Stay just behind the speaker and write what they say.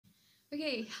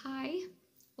Okay, hi,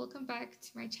 welcome back to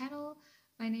my channel.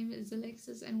 My name is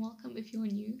Alexis and welcome if you're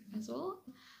new as well.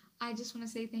 I just want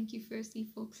to say thank you firstly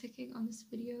for clicking on this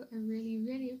video. I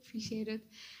really appreciate it.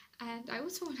 And I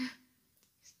also want to,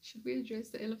 should we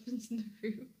address the elephants in the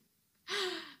room?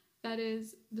 That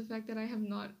is the fact that I have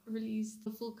not released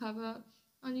the full cover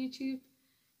on YouTube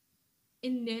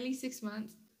in nearly 6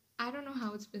 months. I don't know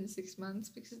how it's been 6 months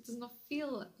because it does not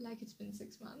feel like it's been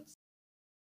 6 months.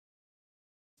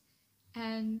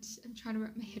 And I'm trying to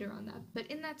wrap my head around that. But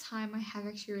in that time, I have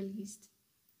actually released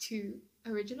 2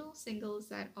 original singles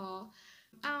that are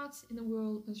out in the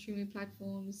world on streaming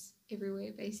platforms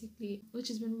everywhere basically, which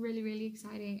has been really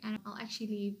exciting. And I'll actually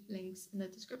leave links in the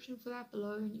description for that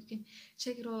below and you can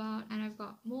check it all out. And I've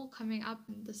got more coming up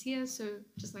this year, so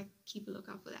just like keep a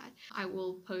lookout for that. I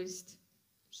will post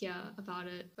here about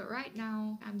it, but right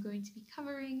now I'm going to be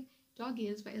covering Dog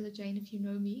Ears by Ella Jane. If you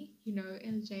know me, you know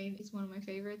Ella Jane is one of my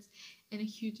favorites and a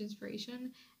huge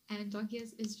inspiration, and Dog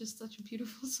Ears is just such a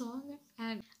beautiful song,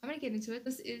 and I'm gonna get into it.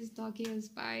 This is Dog Ears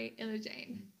by Ella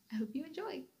Jane. I hope you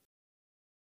enjoy.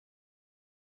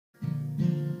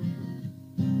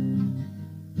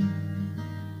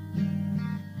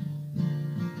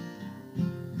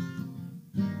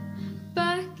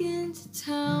 Back into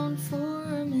town for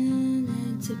a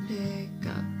minute to pick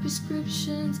up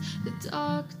prescriptions the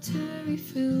doctor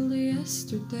refilled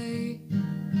yesterday.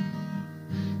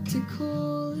 To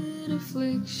call it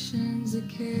afflictions, a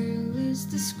careless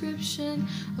description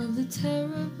of the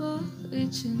terrible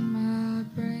itch in my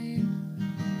brain.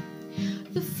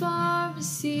 The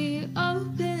pharmacy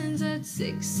opens at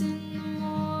 6 in the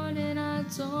morning. I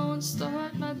don't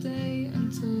start my day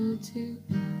until 2.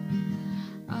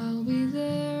 I'll be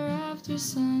there after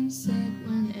sunset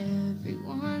when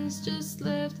everyone's just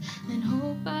left, and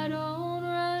hope I don't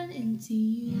run into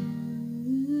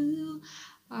you.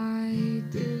 I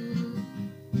do.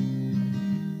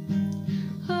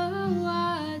 Oh,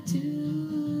 I do.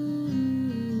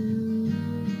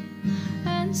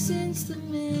 And since the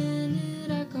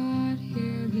minute I got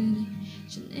here, been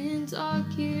ancient in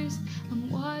dark years, I'm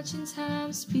watching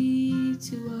time speed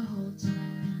to a halt.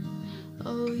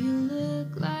 Oh, you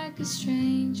look like a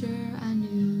stranger. I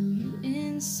knew you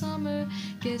in summer.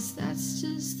 Guess that's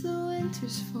just the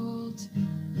winter's fault.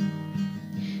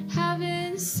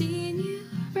 Haven't seen you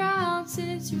around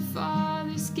since your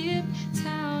father skipped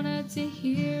town. Had to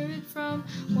hear it from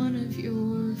one of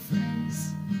your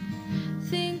friends.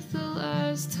 Think the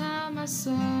last time I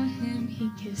saw him, he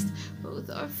kissed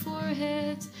both our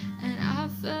foreheads, and I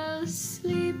fell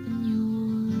asleep in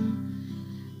your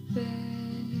bed.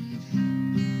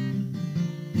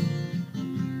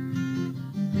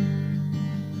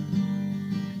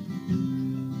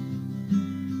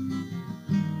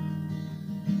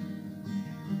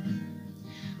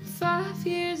 "5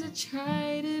 years I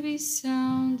tried to be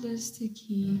soundless to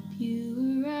keep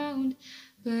you around,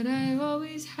 but I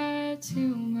always had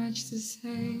too much to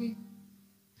say.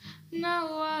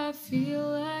 Now I feel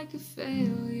like a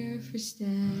failure for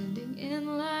standing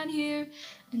in line here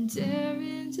and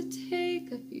daring to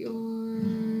take up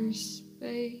your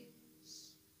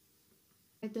space."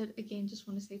 I did again just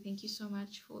want to say thank you so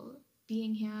much for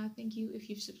being here. Thank you if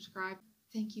you've subscribed.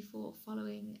 Thank you for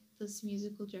following this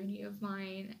musical journey of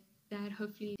mine that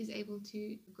hopefully is able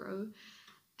to grow.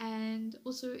 And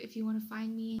also, if you want to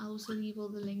find me, I'll also leave all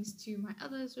the links to my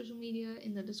other social media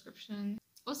in the description.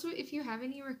 Also, if you have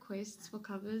any requests for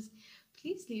covers,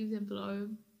 please leave them below,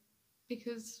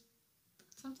 because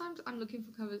sometimes I'm looking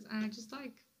for covers and I'm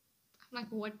like,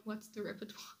 what's the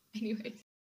repertoire? Anyways.